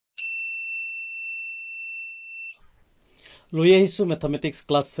লৈ আহিছো mathematics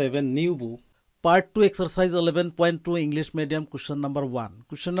class 7 new book part 2 exercise 11.2 English medium question number 1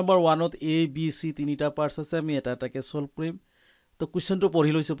 question number 1 to A B সি তিনিটা parts আছে আমি এটা এটাকে সলভ কৰিম তো কোশ্চেনটো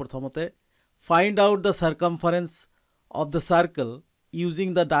পঢ়ি লৈছো প্ৰথমতে find out the circumference of the circle using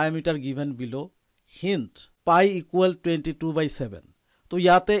the diameter given বিলো হিন্ট পাই ইকুয়াল 22/7 তো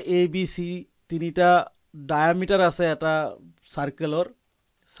ইয়াতে এ বি সি তিনিটা ডায়ামিটার আছে এটা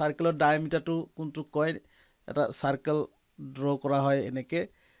সাৰ্কেলৰ ডায়ামিটাৰটো কোনটো কয় এটা সাৰ্কেল ড্ৰ কৰা হয় এনেকে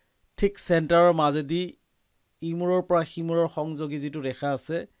ঠিক সেন্টাৰৰ মাজেদি ইমুৰৰ পৰা হিমুৰৰ সংযোগী যেটো ৰেখা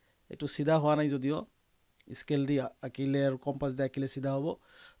আছে এটো সিধা হোৱা নাই যদিও স্কেল দি আকিলে আৰু কম্পাস দি আকিলে সিধা হ'ব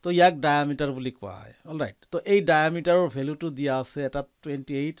তো ইয়াক ডায়ামিটাৰ বুলি কোৱা হয় অলৰাইট তো এই ডায়ামিটাৰৰ ভ্যালুটো দিয়া আছে এটা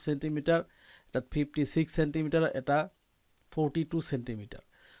 28 সেন্টিমিটাৰ এটা 56 সেন্টিমিটাৰ এটা 42 সেন্টিমিটাৰ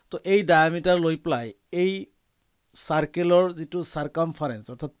তো এই ডায়ামিটাৰ লৈ প্লাই এই সাৰ্কেলৰ যেটো সাৰকামফাৰেন্স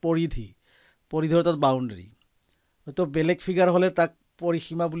অৰ্থাৎ পৰিধি অৰ্থাৎ বাউন্ডাৰী তো বেলেগ ফিগাৰ হলে তাক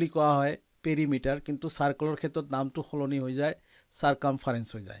পৰিসীমা বুলি কোৱা হয় পেৰিমিটাৰ কিন্তু সাৰ্কেলৰ ক্ষেত্ৰত নামটো খলনি হৈ যায় সাৰকামফাৰেন্স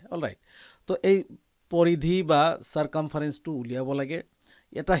হৈ যায় অলৰাইট তো এই পৰিধি বা সাৰকামফাৰেন্সটো উলিয়াব লাগে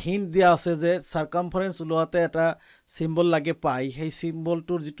এটা হিন্ট দিয়া আছে যে সাৰকামফাৰেন্স উলোৱাতে এটা সিম্বল লাগে পাই সেই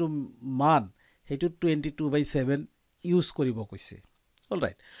সিম্বলটোৰ যেটো মান হেতু 22/7 ইউজ কৰিব কৈছে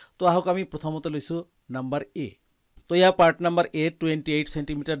অলৰাইট তো আহক আমি প্ৰথমতে লৈছো নাম্বাৰ এ তো ইয়া পার্ট নাম্বার এ 28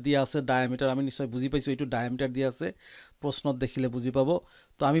 সেন্টিমিটার দিয়া আছে ডায়ামিটার আমি নিশ্চয় বুঝি পাইছো এটো ডায়ামিটার দিয়া আছে প্রশ্নত দেখিলে বুঝি পাবো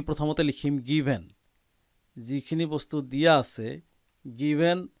তো আমি প্রথমতে লিখিম গিভেন যিখিনি বস্তু দিয়া আছে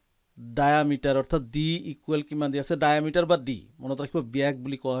গিভেন ডায়ামিটার অর্থাৎ ডি ইকুয়াল কিমান দিয়া আছে ডায়ামিটার বা ডি মনত ৰাখিব ব্যাগ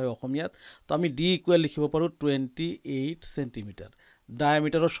বুলি কোৱা হয় অসমীয়াত তো আমি ডি ইকুয়াল লিখিব পাৰো 28 centimetre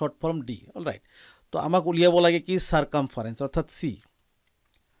ডায়ামিটাৰৰ short form D alright তো আমাক উলিয়াব লাগে কি সারকামফারেন্স অর্থাৎ সি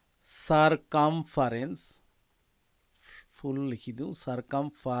সারকামফারেন্স ফুল লিখি দিও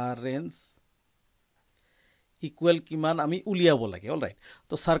সারকামফারেন্স ইকুয়াল কিমান আমি উলিয়াব লাগে অলরাইট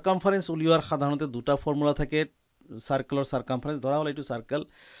তো সারকামফারেন্স উলিয়াৰ সাধাৰণতে দুটা ফৰ্মুলা থাকে সাৰ্কেলৰ সাৰকামফাৰেন্স ধৰা হল এটো সাৰ্কেল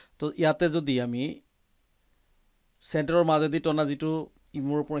তো ইয়াতে যদি আমি সেন্টাৰৰ মাজেদি টনা যেটো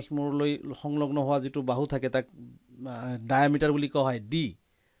ইমুৰৰ পৰা হিমুৰলৈ সংলগ্ন হোৱা যেটো বাহু থাকে তাক ডায়ামিটাৰ বুলি কোৱা হয় ডি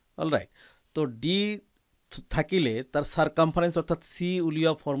অলৰাইট তো ডি থাকিলে তাৰ সাৰকামফাৰেন্স অৰ্থাৎ সি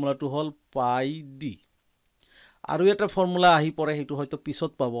উলিয়া ফৰ্মুলাটো হল পাই ডি আৰু এটা ফৰ্মুলা আহি পৰে হেতু হয়তো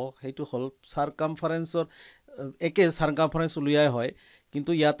পিছত পাব হেতু হল সাৰকামফাৰেন্সৰ একে সাৰকামফাৰেন্স উলিয়াই হয়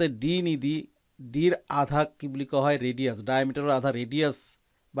কিন্তু ইয়াতে ডি নিদি ডিৰ আধা কি বুলি কোৱা হয় ৰেডিয়াস ডায়ামিটাৰৰ আধা ৰেডিয়াস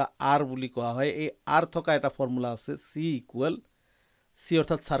বা আৰ বুলি কোৱা হয় এই আৰ থকা এটা ফৰ্মুলা আছে সি ইকুয়াল সি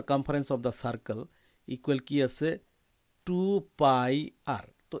অৰ্থাৎ সাৰকামফাৰেন্স অফ দা সাৰ্কেল ইকুয়াল কি আছে 2 পাই আৰ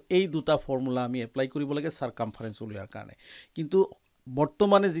তো এই দুটা ফৰ্মুলা আমি এপ্লাই কৰিব লাগে সাৰকামফাৰেন্স উলিয়াৰ কাৰণে কিন্তু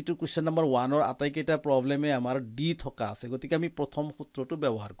বৰ্তমানে যেটো কোশ্চেন নাম্বাৰ 1 ৰ আটাইকেটা প্ৰবলেমে আমাৰ ডি থকা আছে গতিকে আমি প্ৰথম সূত্ৰটো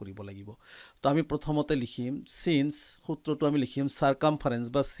ব্যৱহাৰ কৰিব লাগিব তো আমি প্ৰথমতে লিখিম সিন্স সূত্ৰটো আমি লিখিম সাৰকামফাৰেন্স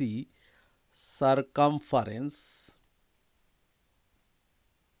বা সি সাৰকামফাৰেন্স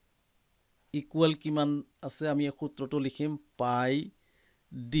ইকুয়াল কিমান আছে আমি এই সূত্ৰটো লিখিম পাই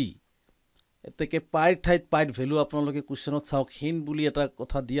ডি এতেকে পাইৰ ঠাইত পাইৰ ভ্যালু আপোনালোকে কোশ্চেনত চাওক হিন বুলি এটা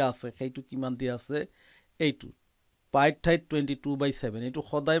কথা দিয়া আছে সেইটো কিমান দিয়া আছে এইটো পাইৰ ঠাইত 22/7 এটো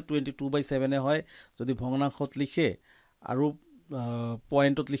সদায় 22/7 হয় যদি ভগ্নাংশত লিখে আৰু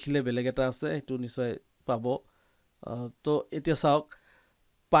পয়েন্টত লিখিলে বেলেগ এটা আছে এটো নিশ্চয় পাব তো এতিয়া চাওক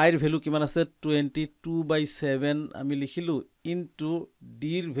পাইৰ ভ্যালু কিমান আছে 22/7 আমি লিখিলো ইনটু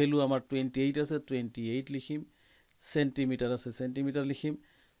ডিৰ ভ্যালু আমাৰ 28 আছে 28 লিখিম সেন্টিমিটার আছে সেন্টিমিটার লিখিম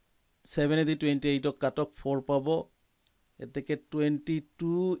 7 এদি 28 ক কাটক 4 পাব এতেকে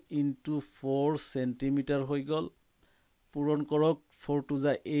 22 ইনটু 4 সেন্টিমিটার হৈ গল পূরণ কৰক 4 to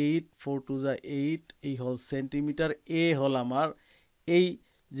the 8 4 to the 8 এই হল সেন্টিমিটার এ হল আমাৰ এই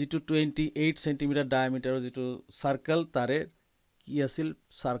যেটো 28 সেন্টিমিটাৰ ডায়ামিটাৰৰ যেটো সাৰ্কেল তাৰে কি আছিল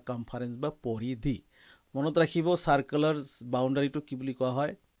সাৰকামফাৰেন্স বা পৰিধি মনত ৰাখিব সাৰ্কেলৰ বাউন্ডাৰীটো কি বুলি কোৱা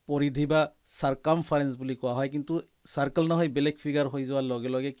হয় পৰিধি বা সাৰকামফাৰেন্স বুলি কোৱা হয় কিন্তু সাৰ্কেল নহয় বেলেগ ফিগাৰ হৈ যোৱাৰ লগে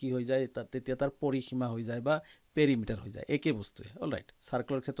লগে কি হৈ যায় তেতিয়া তাৰ পৰিসীমা হৈ যায় বা পেৰিমিটাৰ হৈ যায় একে বস্তুৱে অলৰাইট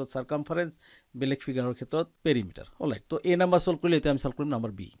সাৰ্কেলৰ ক্ষেত্ৰত সাৰকামফাৰেন্স বেলেগ ফিগাৰৰ ক্ষেত্ৰত পেৰিমিটাৰ অলৰাইট তো এ নাম্বাৰ সলভ কৰিলে এতিয়া আমি সলভ কৰিম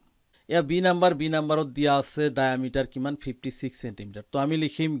নাম্বাৰ বি এয়া বি নাম্বাৰত দিয়া আছে ডায়ামিটাৰ কিমান 56 সেন্টিমিটাৰ তো আমি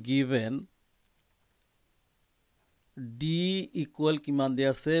লিখিম গিভেন ডি ইকুয়াল কিমান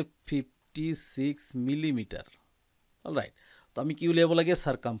দিয়া আছে 56 মিলিমিটাৰ অলৰাইট তো আমি কি উলিয়াব লাগে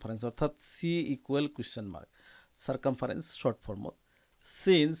সারকামফারেন্স অর্থাৎ সি equal question mark circumference short ফর্মত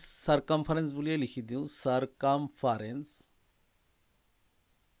since circumference বুলিয়ে লিখি দিও সারকামফারেন্স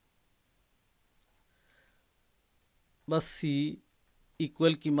বা সি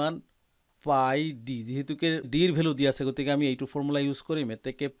ইকুয়াল কিমান পাই ডি যেহেতুকে ডিৰ ভ্যালু দিয়া আছে গতিকে আমি এইটো ফৰ্মুলা ইউজ কৰিম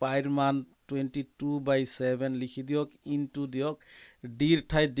এতেকে পাইৰ মান 22/7 লিখি দিয়ক ইনটু দিয়ক ডিৰ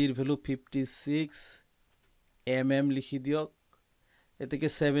ঠাইত ডিৰ ভ্যালু 56 mm লিখি দিয়ক এতেকে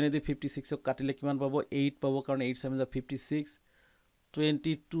 7 এদি 56 কাটিলে কিমান পাব 8 পাব কাৰণ 8 7 56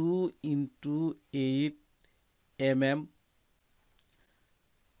 22 into 8 mm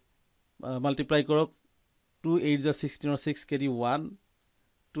multiply কৰক 2 8 16 or 6 carry 1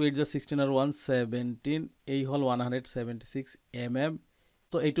 2 8 16 or 1 17 এই হল 176 mm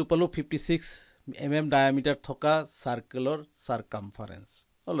তো এইটো পালো 56 mm diameter থকা সাৰ্কেলৰ সাৰকামফাৰেন্স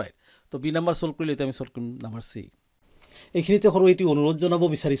অলৰাইট তো বি নাম্বাৰ সলভ কৰিলে আমি সলভ কৰিম নাম্বাৰ সি এইখিনিতে সৰু এটি অনুৰোধ জনাব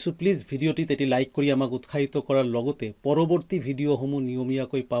বিচাৰিছোঁ প্লিজ ভিডিঅ'টিত এটি লাইক কৰি আমাক উৎসাহিত কৰাৰ লগতে পৰৱৰ্তী ভিডিঅ'সমূহ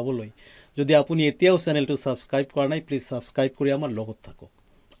নিয়মীয়াকৈ পাবলৈ যদি আপুনি এতিয়াও চেনেলটো সাবস্ক্ৰাইব কৰা নাই প্লিজ সাবস্ক্ৰাইব কৰি আমাৰ লগত থাকক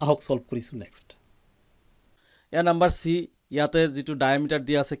আহক সলভ কৰিছোঁ নেক্সট ইয়া নাম্বাৰ সি ইয়াতে যেটো ডায়ামিটাৰ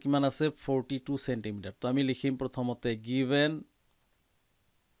দিয়া আছে কিমান আছে 42 সেন্টিমিটাৰ তো আমি লিখিম প্ৰথমতে গিভেন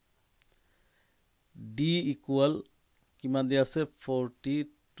ডি ইকুয়াল কিমান দিয়া আছে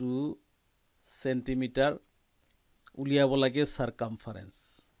 42 সেন্টিমিটার উলিয়াব লাগে সারকামফারেন্স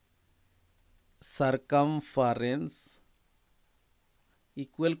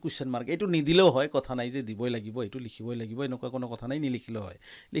ইকুয়াল কোয়েশ্চন মার্ক এটো নিদিলেও হয় কথা নাই যে দিবই লাগিব এটো লিখিবই লাগিব এনেকুৱা কোনো কথা নাই নিলিখিলেও হয়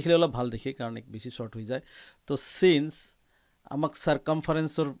লিখিলে অলপ ভাল দেখে কাৰণ এক বেছি শর্ট হৈ যায় তো সিন্স আমাক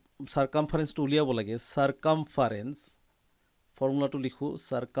সারকামফারেন্সটো উলিয়াব লাগে সারকামফারেন্স ফর্মুলাটো লিখো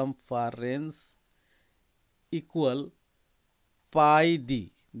সারকামফারেন্স ইকুয়াল পাই ডি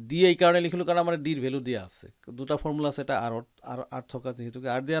ডি এই কারণে লিখলো কারণ আমার ডির ভ্যালু দিয়া আছে দুটা ফর্মুলা আছে এটা আর থকা যেহেতুকে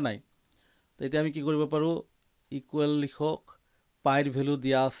আর দিয়া নাই তো এটা আমি কি কৰিব পাৰো ইকুয়াল লিখক পাইৰ ভ্যালু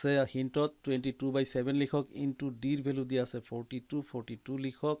দিয়া আছে হিন্টত 22/7 লিখক ইনটু ডিৰ ভ্যালু দিয়া আছে 42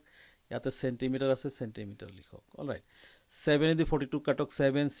 লিখক ইয়াতে সেন্টিমিটার আছে সেন্টিমিটার লিখক অলরাইট 7 এদি 42 কাটক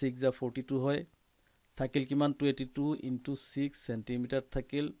 7 6 যা 42 হয় থাকিল কিমান 22 ইনটু 6 সেন্টিমিটার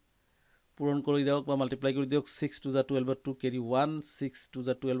থাকিল পূরণ কৰি দিয়ক বা মাল্টিপ্লাই কৰি দিয়ক 6 2 যা 12 2 ক্যারি 1 6 2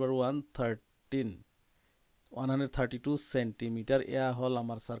 যা 12 1 13 132 সেন্টিমিটার এয়া হল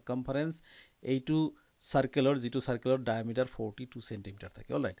আমার সারকামফারেন্স এইটো সাৰ্কেলৰ যেটো সাৰ্কেলৰ ডায়ামিটাৰ 42 সেন্টিমিটাৰ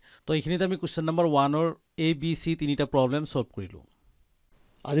থাকে অলৰাইট তো এইখিনিতে আমি question number 1 or A B সি তিনিটা প্ৰবলেম সলভ কৰিলো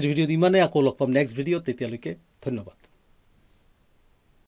আজিৰ ভিডিঅ'ত ইমানে আকৌ লগ পাম নেক্সট ভিডিঅ'ত তেতিয়ালৈকে ধন্যবাদ